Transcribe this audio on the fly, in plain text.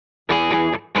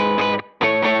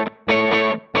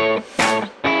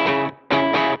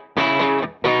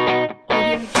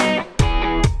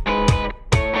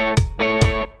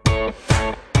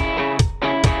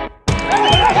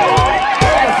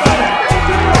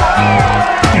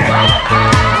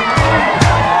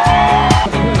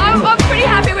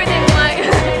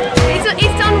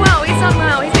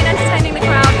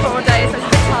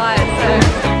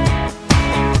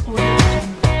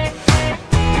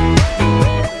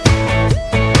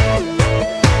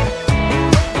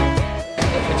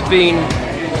been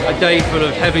a day full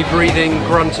of heavy breathing,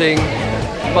 grunting,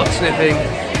 butt sniffing,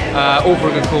 all for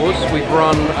a good cause. We've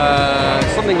run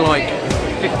something like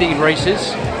 15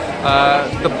 races.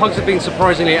 The pugs have been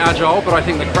surprisingly agile, but I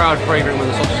think the crowd favourite were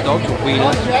the sausage dogs, or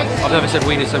Wieners. I've never said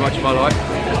Wieners so much in my life.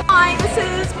 Hi, this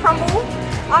is Crumble.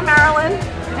 I'm Marilyn.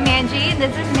 I'm Angie, and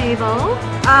this is Mabel.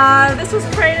 This was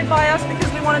created by us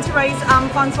because we wanted to raise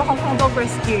funds for Kong Dog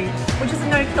Rescue, which is a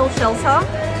no-kill shelter.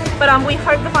 But we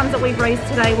hope the funds that we've raised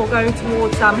today will go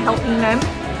towards helping them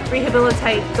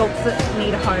rehabilitate dogs that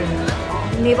need a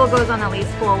home. Mabel goes on at least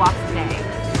 4 walks a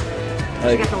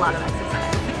day. She gets a lot of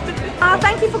exercise.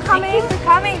 Thank you for coming. Thank you for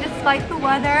coming despite the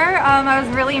weather. I was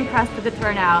really impressed with the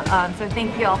turnout, so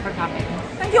thank you all for coming.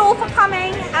 Thank you all for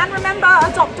coming, and remember,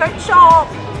 adopt, don't shop.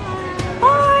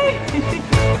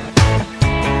 Bye!